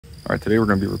All right, today we're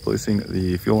gonna be replacing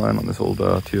the fuel line on this old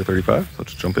TO35, so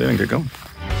let's jump in and get going.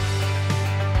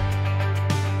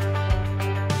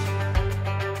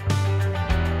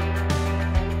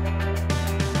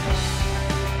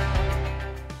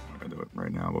 I'm gonna do it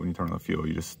right now, but when you turn on the fuel,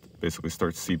 you just basically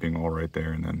start seeping all right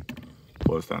there and then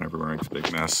blows down everywhere and makes a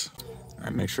big mess. All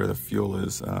right, make sure the fuel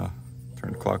is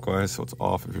turned clockwise so it's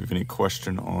off. If you have any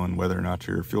question on whether or not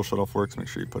your fuel shutoff works, make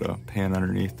sure you put a pan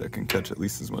underneath that can catch at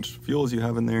least as much fuel as you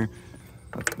have in there.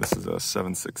 This is a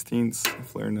 7/16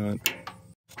 flare nut.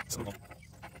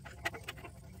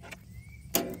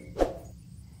 All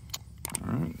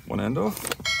right, one end off,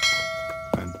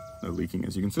 and no leaking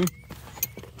as you can see,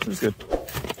 which is good.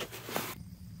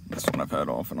 This one I've had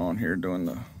off and on here doing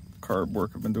the carb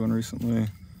work I've been doing recently.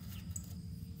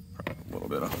 Probably a little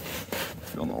bit of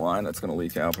fuel on the line that's gonna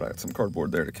leak out, but I got some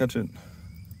cardboard there to catch it.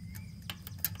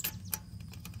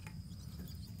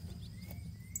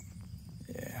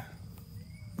 Yeah,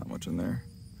 not much in there.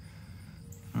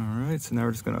 All right, so now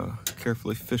we're just gonna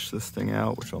carefully fish this thing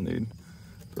out, which I'll need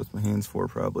both my hands for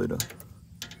probably to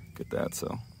get that,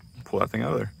 so pull that thing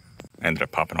out of there. I ended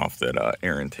up popping off that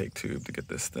air intake tube to get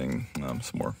this thing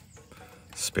some more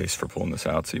space for pulling this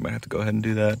out, so you might have to go ahead and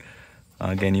do that.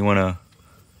 Again, you wanna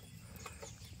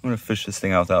fish this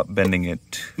thing out without bending it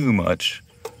too much,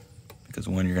 because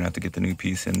one, you're gonna have to get the new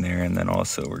piece in there, and then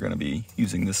also we're gonna be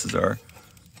using this as our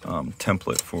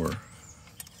template for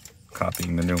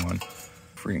copying the new one.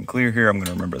 Free and clear here, I'm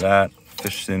gonna remember that.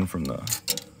 Fish in from the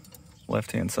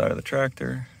left-hand side of the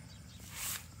tractor.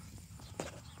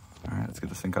 All right, let's get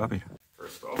this thing copied.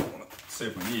 First off, I wanna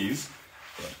save my knees.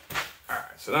 All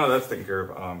right, so now that's taken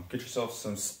care of. Get yourself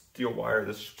some steel wire.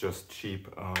 This is just cheap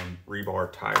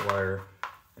rebar tie wire.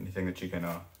 Anything that you can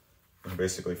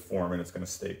basically form and it's gonna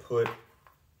stay put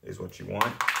is what you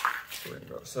want. So we're gonna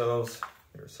grab ourselves,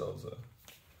 get ourselves a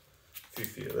few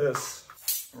feet of this.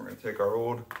 We're gonna take our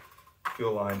old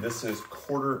fuel line. This is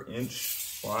 1/4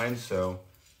 inch line, so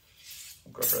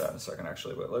we'll go over that in a second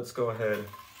actually, but let's go ahead.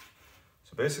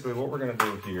 So basically what we're gonna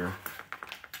do here,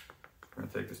 we're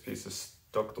gonna take this piece of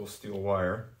ductile steel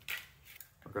wire.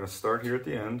 We're gonna start here at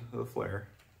the end of the flare,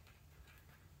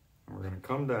 and we're gonna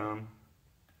come down.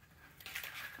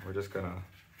 We're just gonna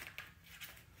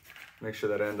make sure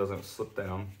that end doesn't slip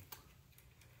down.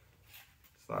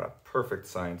 It's not a perfect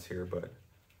science here, but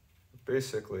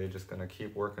basically just gonna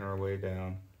keep working our way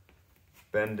down,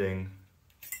 bending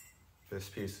this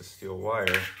piece of steel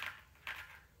wire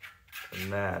to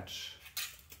match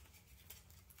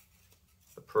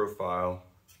the profile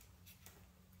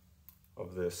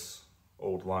of this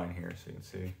old line here. So you can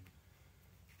see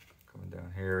coming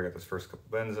down here, I got this first couple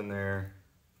bends in there.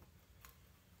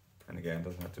 And again, it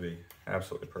doesn't have to be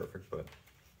absolutely perfect, but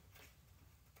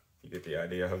you get the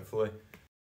idea, hopefully.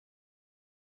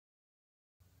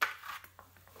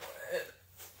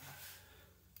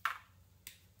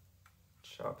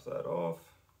 Chop that off.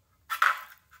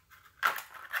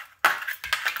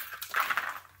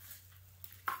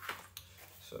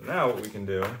 So now what we can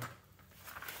do,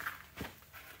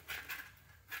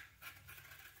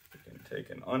 we can take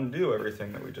and undo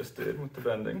everything that we just did with the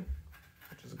bending,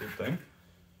 which is a good thing.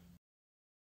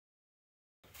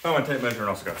 Oh, my tape measure and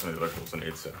also got some of the other tools I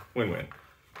need, so win-win.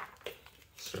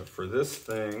 So for this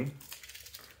thing,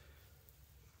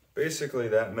 basically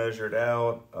that measured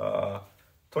out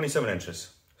 27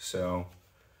 inches. So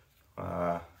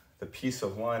the piece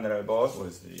of line that I bought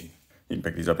was you can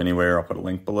pick these up anywhere. I'll put a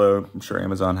link below. I'm sure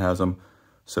Amazon has them.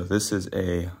 So this is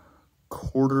a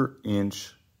 1/4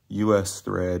 inch US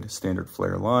thread standard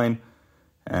flare line.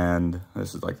 And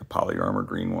this is like the poly armor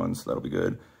green one, so that'll be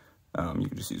good. You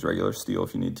can just use regular steel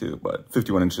if you need to, but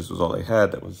 51 inches was all they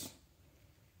had that was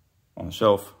on the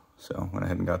shelf. So went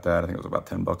ahead and got that. I think it was about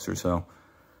 10 bucks or so.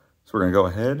 So we're gonna go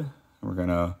ahead and we're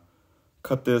gonna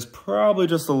cut this probably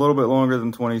just a little bit longer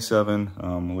than 27.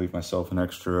 I'll leave myself an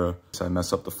extra, so I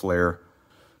mess up the flare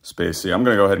space. See, I'm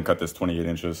gonna go ahead and cut this 28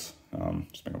 inches.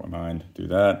 Just make up my mind, do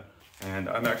that. And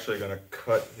I'm actually gonna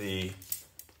cut the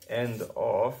end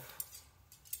off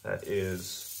that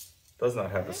does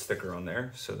not have a sticker on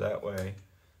there. So that way,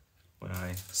 when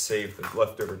I save the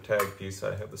leftover tag piece,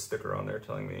 I have the sticker on there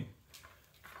telling me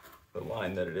the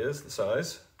line that it is, the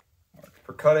size.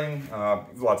 For cutting,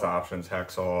 lots of options,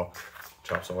 hacksaw,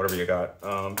 chop saw, whatever you got.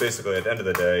 Basically, at the end of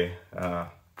the day,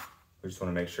 we just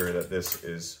wanna make sure that this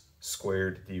is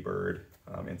squared, deburred,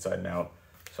 inside and out.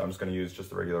 So I'm just gonna use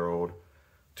just the regular old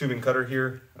tubing cutter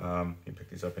here. You can pick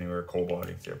these up anywhere, cold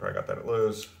body. See, I probably got that at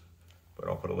Lowe's, but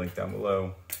I'll put a link down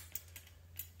below.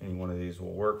 Any one of these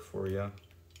will work for you.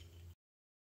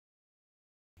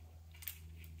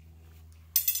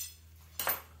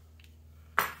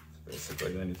 So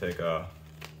basically. Then you take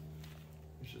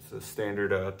it's just a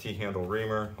standard T-handle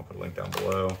reamer. I'll put a link down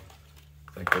below.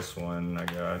 I think this one I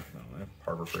got, I don't know,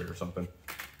 Harbor Freight or something.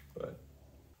 But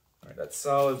all right, that's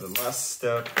solid. The last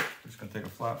step, I'm just gonna take a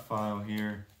flat file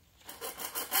here.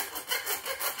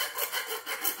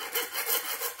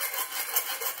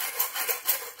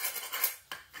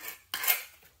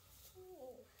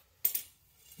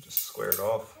 Just square it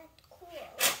off.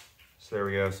 So there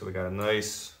we go. So we got a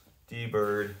nice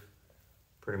D-bird,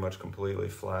 pretty much completely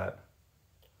flat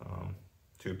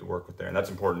tube to work with there. And that's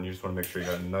important. You just want to make sure you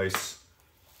got a nice,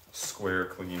 square,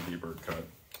 clean D-bird cut.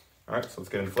 All right, so let's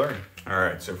get into flaring. All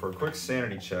right, so for a quick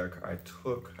sanity check,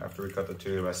 after we cut the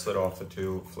tube, I slid off the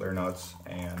two flare nuts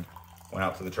and went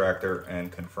out to the tractor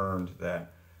and confirmed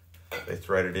that they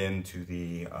threaded into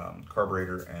the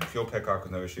carburetor and fuel petcock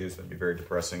with no issues. That'd be very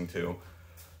depressing to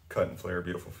cut and flare a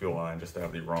beautiful fuel line just to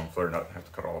have the wrong flare nut and have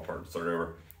to cut it all apart and start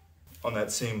over. On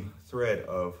that same thread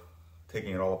of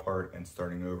taking it all apart and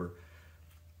starting over,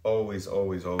 always,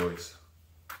 always, always,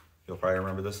 you'll probably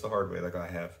remember this the hard way like I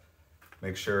have,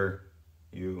 make sure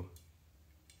you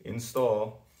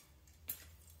install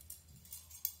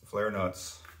the flare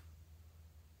nuts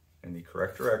in the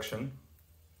correct direction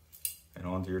and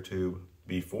onto your tube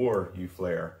before you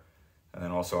flare. And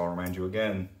then also I'll remind you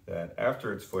again that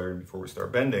after it's flared, before we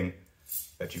start bending,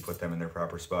 that you put them in their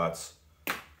proper spots,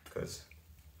 because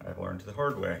I've learned the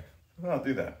hard way. I'll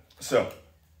do that. So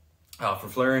for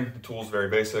flaring, the tool's very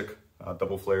basic.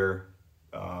 Double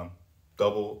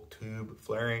tube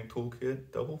flaring toolkit,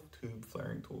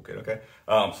 okay?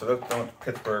 So that's from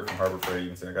Pittsburgh from Harbor Freight. You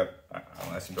can see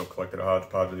I seem to have collected a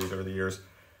hodgepodge of these over the years.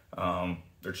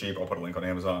 They're cheap. I'll put a link on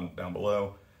Amazon down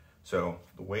below. So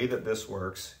the way that this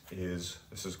works is,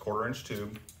 this is a 1/4 inch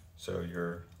tube. So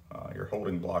your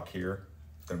holding block here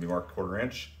is going to be marked 1/4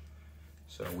 inch.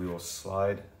 So we will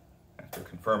slide, after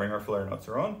confirming our flare nuts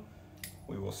are on,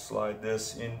 we will slide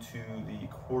this into the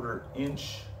 1/4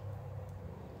 inch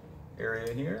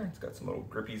area here. It's got some little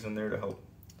grippies in there to help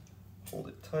hold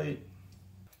it tight.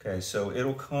 Okay, so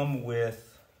it'll come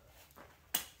with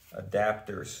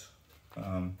adapters,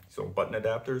 so button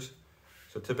adapters.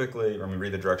 So typically, let me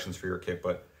read the directions for your kit,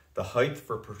 but the height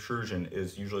for protrusion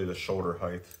is usually the shoulder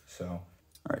height. So, all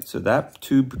right, so that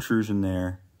tube protrusion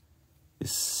there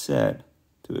is set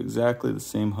to exactly the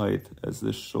same height as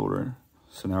this shoulder.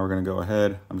 So now we're gonna go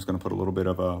ahead, I'm just gonna put a little bit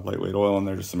of lightweight oil in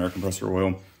there, just some air compressor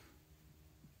oil,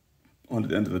 onto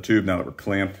the end of the tube. Now that we're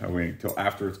clamped, I wait until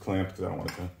after it's clamped because I don't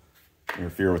want it to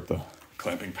interfere with the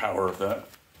clamping power of that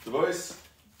device.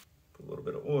 Put a little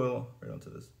bit of oil right onto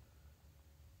this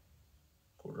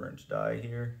 1/4 inch die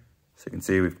here. So you can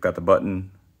see we've got the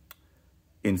button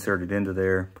inserted into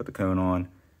there, put the cone on,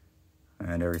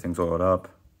 and everything's oiled up.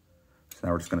 So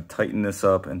now we're just gonna tighten this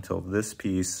up until this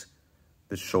piece,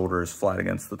 this shoulder is flat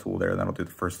against the tool there. That'll do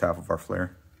the first half of our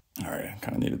flare. All right, I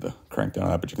kind of needed to crank down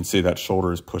that, but you can see that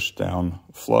shoulder is pushed down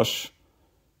flush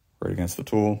right against the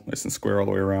tool, nice and square all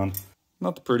the way around.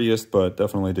 Not the prettiest, but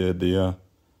definitely did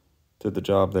the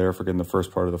job there for getting the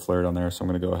first part of the flare down there. So I'm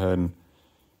gonna go ahead and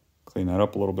clean that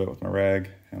up a little bit with my rag,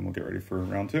 and we'll get ready for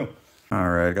round 2. All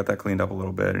right, got that cleaned up a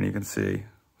little bit, and you can see,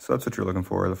 so that's what you're looking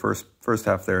for. The first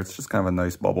half there, it's just kind of a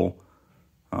nice bubble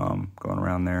going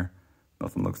around there.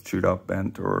 Nothing looks chewed up,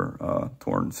 bent, or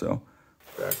torn. So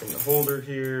back in the holder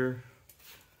here,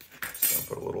 just gonna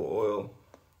put a little oil,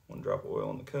 1 drop of oil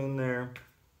on the cone there.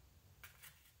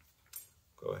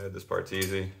 Go ahead, this part's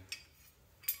easy. I'm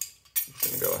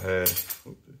just gonna go ahead,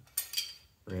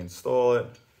 reinstall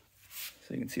it.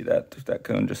 So you can see that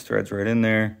cone just threads right in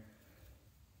there.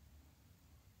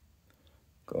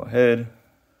 Go ahead.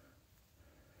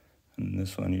 And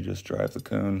this one, you just drive the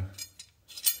cone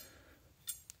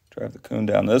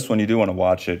down. This one, you do want to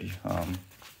watch it. You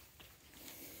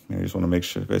just want to make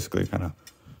sure, basically kind of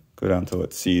go down until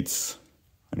it seats.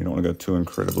 And you don't want to go too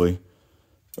incredibly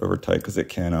over tight because it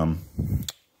can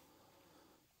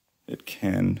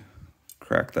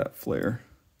crack that flare.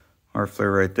 Our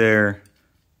flare right there,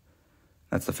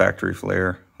 that's the factory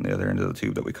flare on the other end of the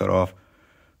tube that we cut off.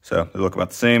 So they look about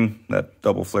the same. That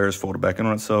double flare is folded back in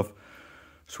on itself.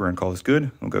 So we're gonna call this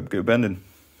good. We'll go get bending.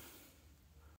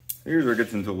 Here's where it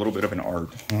gets into a little bit of an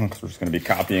art, because we're just gonna be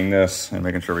copying this and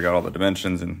making sure we got all the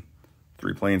dimensions and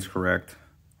 3 planes correct,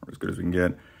 or as good as we can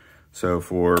get. So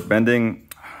for bending,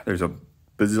 there's a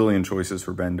bazillion choices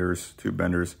for benders, tube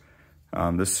benders.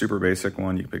 This super basic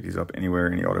one, you can pick these up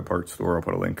anywhere, any auto parts store. I'll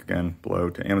put a link again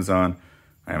below to Amazon.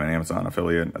 I am an Amazon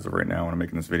affiliate as of right now when I'm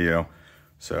making this video.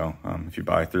 So if you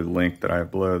buy through the link that I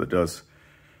have below, that does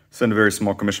send a very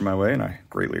small commission my way, and I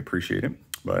greatly appreciate it.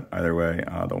 But either way,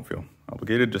 don't feel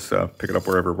obligated. Just pick it up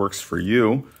wherever works for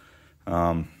you.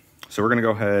 So So we're gonna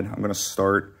go ahead, I'm gonna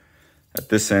start at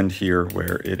this end here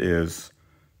where it is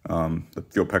the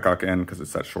fuel petcock end, because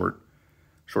it's that short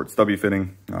stubby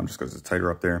fitting, just because it's tighter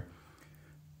up there.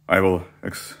 I will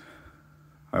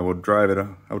try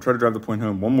to drive the point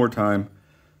home one more time,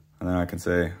 and then I can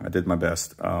say I did my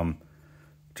best.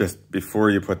 Just before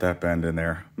you put that bend in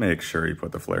there, make sure you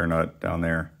put the flare nut down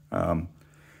there. Yeah,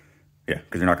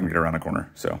 because you're not gonna get around the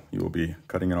corner. So you will be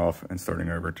cutting it off and starting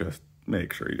over. Just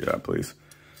make sure you do that, please.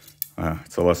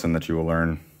 It's a lesson that you will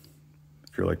learn,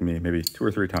 if you're like me, maybe 2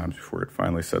 or 3 times before it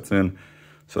finally sets in.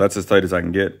 So that's as tight as I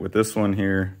can get with this one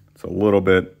here. It's a little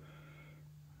bit,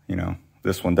 you know,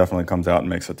 this one definitely comes out and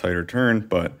makes a tighter turn,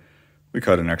 but we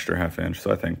cut an extra 1/2 inch.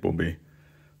 So I think we'll be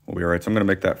all right. So I'm gonna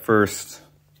make that first,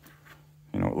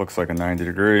 you know, it looks like a 90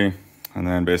 degree. And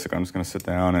then basically I'm just gonna sit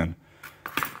down and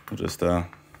we'll just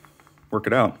work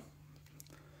it out.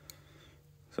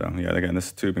 So yeah, again,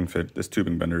 this tubing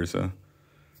bender is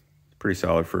pretty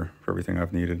solid for everything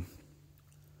I've needed.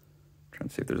 Trying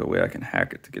to see if there's a way I can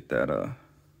hack it to get that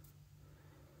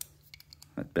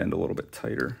that bend a little bit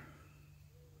tighter.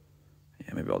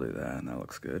 Yeah, maybe I'll do that, and that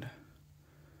looks good.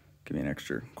 Give me an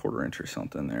extra 1/4 inch or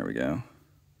something. There we go.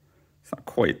 It's not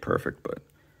quite perfect, but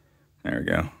there we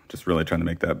go. Just really trying to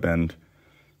make that bend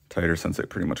tighter, since it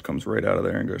pretty much comes right out of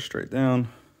there and goes straight down.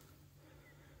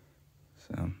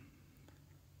 So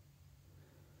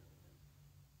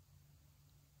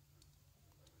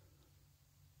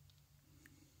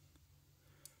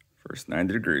first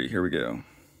 90 degree, here we go.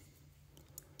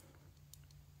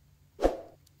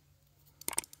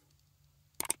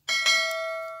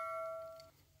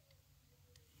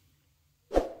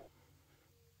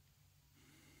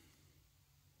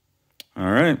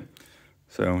 All right,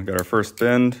 so we got our first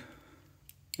bend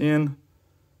in,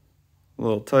 a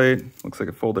little tight. Looks like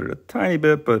it folded it a tiny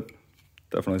bit, but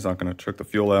definitely is not gonna choke the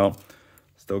fuel out.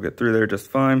 Still get through there just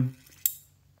fine.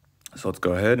 So let's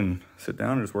go ahead and sit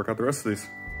down and just work out the rest of these.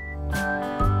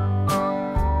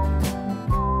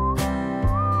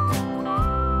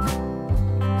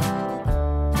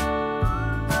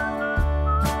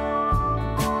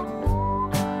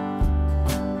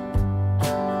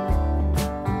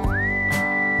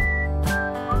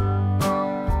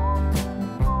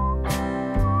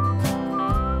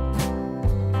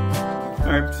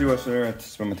 All right, see what's there. I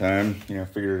spent my time, you know,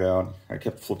 figured it out. I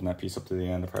kept flipping that piece up to the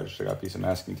end. I probably should have got a piece of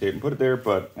masking tape and put it there,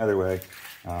 but either way,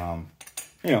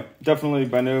 you know, definitely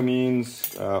by no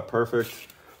means perfect.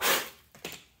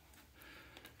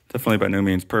 Definitely by no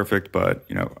means perfect, but,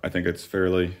 you know, I think it's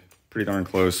pretty darn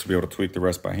close to be able to tweak the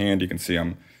rest by hand. You can see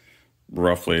I'm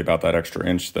roughly about that extra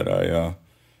inch that I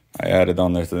added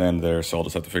on there to the end there, so I'll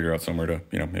just have to figure out somewhere to,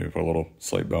 you know, maybe put a little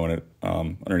slate bow in it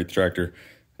underneath the tractor.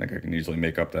 I think I can easily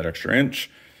make up that extra inch,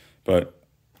 but,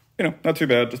 you know, not too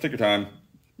bad. Just take your time.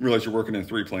 Realize you're working in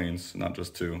 3 planes, not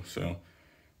just 2. So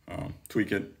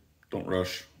tweak it. Don't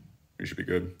rush. You should be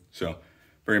good. So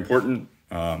very important.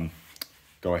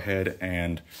 Go ahead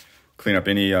and clean up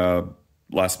any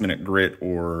last minute grit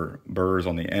or burrs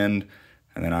on the end.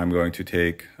 And then I'm going to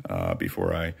take,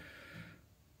 before I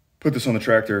put this on the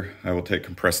tractor, I will take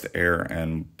compressed air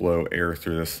and blow air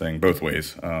through this thing both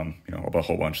ways, you know, a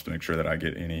whole bunch, to make sure that I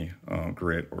get any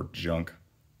grit or junk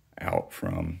out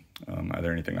from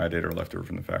either anything I did or left over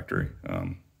from the factory.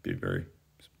 Be very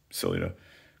silly to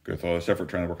go through all this effort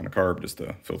trying to work on a carb just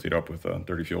to filthy it up with a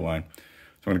dirty fuel line.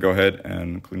 So I'm gonna go ahead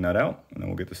and clean that out, and then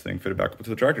we'll get this thing fitted back up to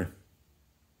the tractor.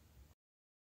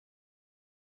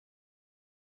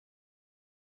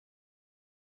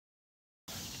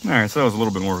 All right, so that was a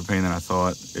little bit more of a pain than I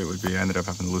thought it would be. I ended up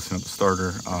having to loosen up the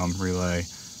starter relay,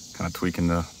 kind of tweaking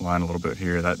the line a little bit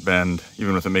here. That bend,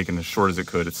 even with it making as short as it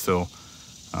could, it still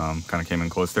kind of came in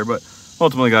close there, but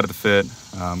ultimately got it to fit.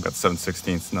 Got the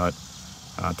 7/16 nut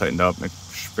tightened up. Make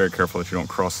very careful that you don't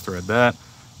cross thread that.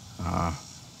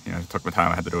 You know, it took my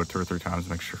time. I had to do it 2 or 3 times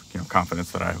to make sure, you know,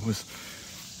 confidence that I was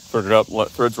threaded up,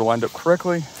 threads were lined up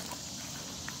correctly.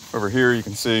 Over here, you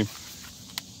can see,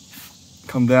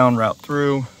 come down, route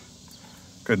through.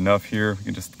 Good enough here. You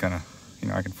can just kind of, you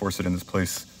know, I can force it in this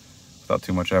place without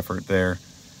too much effort there.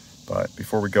 But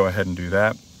before we go ahead and do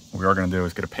that, what we are going to do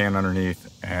is get a pan underneath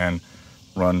and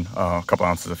run a couple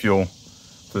ounces of fuel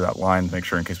through that line to make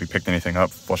sure, in case we picked anything up,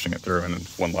 flushing it through, and then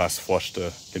one last flush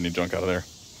to get any junk out of there.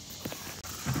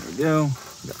 There we go.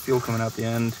 We got fuel coming out the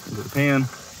end into the pan.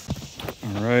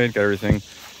 All right, got everything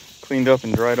cleaned up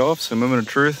and dried off. So moment of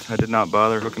truth, I did not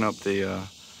bother hooking up the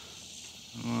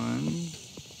 1,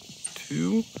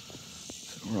 2.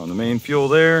 So we're on the main fuel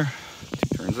there.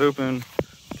 2 turns open.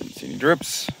 Didn't see any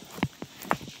drips.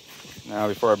 Now,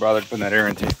 before I bothered putting that air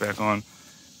intake back on,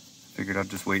 figured I'd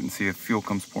just wait and see if fuel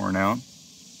comes pouring out.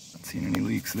 Not seeing any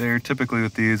leaks there. Typically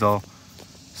with these, I'll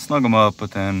snug them up,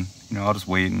 but then, you know, I'll just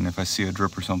wait, and if I see a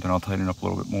drip or something, I'll tighten it up a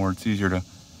little bit more. It's easier to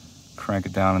crank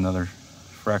it down another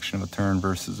fraction of a turn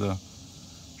versus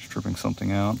stripping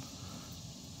something out.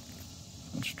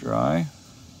 That's dry.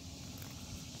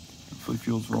 Hopefully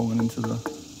fuel's rolling into the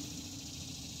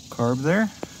carb there.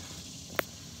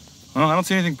 Well, I don't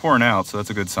see anything pouring out, so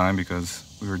that's a good sign because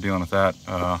we were dealing with that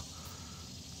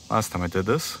last time I did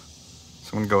this.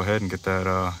 So I'm gonna go ahead and get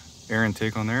that air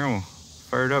intake on there, and we'll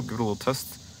fire it up, give it a little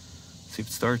test, see if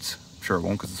it starts. I'm sure it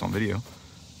won't because it's on video,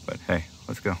 but hey,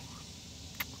 let's go.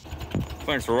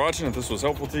 Thanks for watching. If this was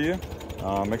helpful to you,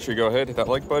 make sure you go ahead, hit that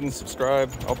like button,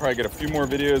 subscribe. I'll probably get a few more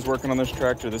videos working on this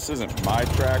tractor. This isn't my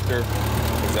tractor.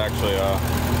 It's actually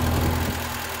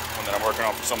one that I'm working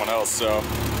on for someone else, so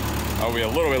I'll be a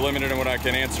little bit limited in what I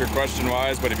can answer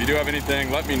question-wise, but if you do have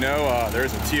anything, let me know.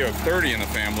 There's a TO30 in the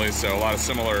family, so a lot of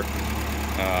similar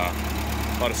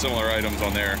items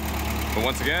on there. But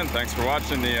once again, thanks for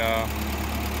watching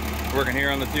working here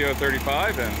on the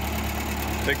TO35,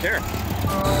 and take care.